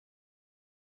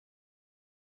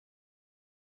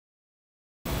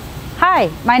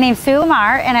Hi, my name's Sue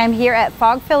Lamar and I'm here at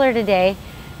Fogg Filler today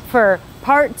for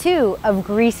part 2 of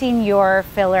greasing your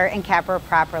filler and capper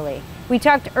properly. We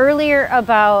talked earlier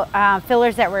about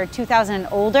fillers that were 2000 and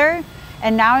older,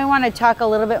 and now I want to talk a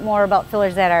little bit more about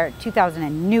fillers that are 2000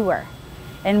 and newer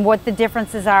and what the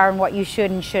differences are and what you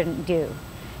should and shouldn't do.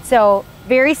 So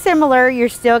very similar, you're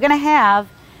still going to have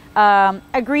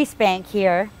a grease bank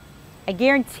here. I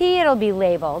guarantee it'll be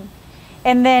labeled.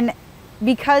 And then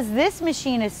because this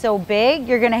machine is so big,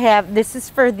 you're going to have, this is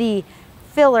for the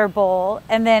filler bowl,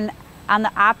 and then on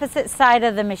the opposite side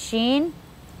of the machine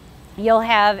you'll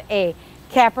have a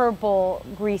capper bowl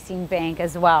greasing bank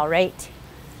as well, right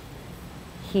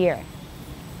here.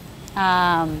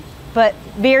 But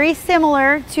very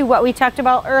similar to what we talked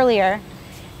about earlier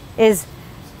is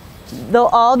they'll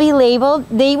all be labeled.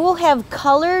 They will have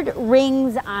colored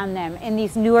rings on them in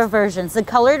these newer versions. The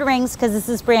colored rings, because this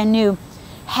is brand new,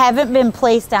 haven't been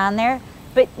placed on there,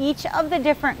 but each of the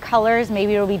different colors,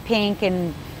 maybe it'll be pink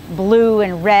and blue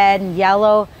and red and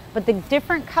yellow, but the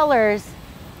different colors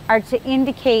are to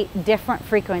indicate different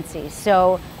frequencies.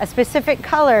 So a specific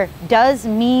color does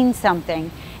mean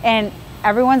something, and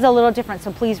everyone's a little different,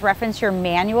 so please reference your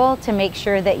manual to make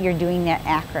sure that you're doing that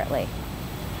accurately.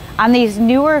 On these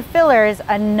newer fillers,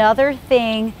 another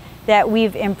thing that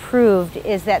we've improved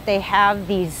is that they have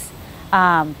these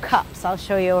cups. I'll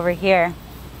show you over here.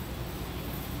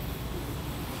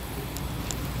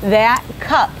 That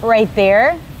cup right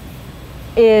there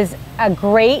is a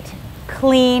great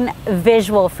clean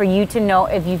visual for you to know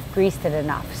if you've greased it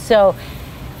enough. So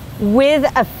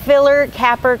with a filler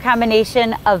capper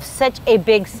combination of such a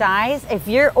big size, if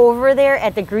you're over there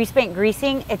at the grease bank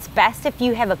greasing, it's best if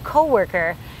you have a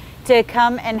coworker to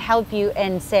come and help you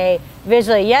and say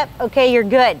visually, yep, okay, you're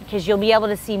good, because you'll be able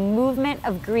to see movement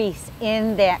of grease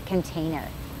in that container.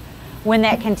 When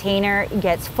that container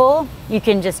gets full, you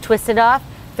can just twist it off,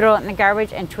 throw it in the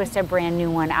garbage, and twist a brand new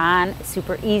one on.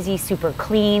 Super easy, super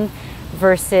clean,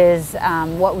 versus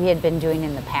what we had been doing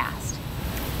in the past.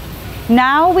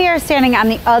 Now we are standing on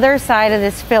the other side of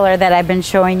this filler that I've been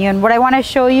showing you, and what I want to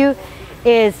show you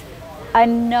is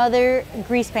another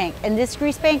grease bank, and this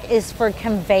grease bank is for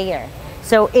conveyor.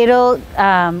 So it'll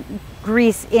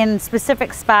grease in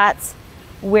specific spots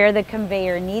where the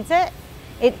conveyor needs it.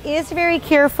 It is very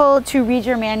careful to read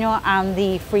your manual on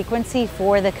the frequency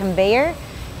for the conveyor,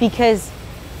 because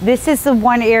this is the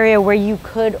one area where you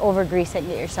could over grease it and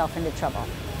get yourself into trouble.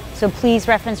 So please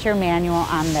reference your manual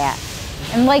on that.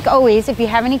 And like always, if you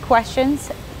have any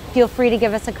questions, feel free to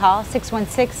give us a call,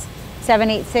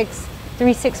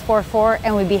 616-786-3644,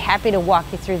 and we'd be happy to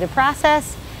walk you through the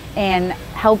process and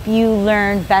help you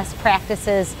learn best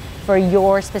practices for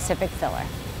your specific filler.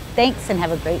 Thanks, and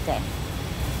have a great day.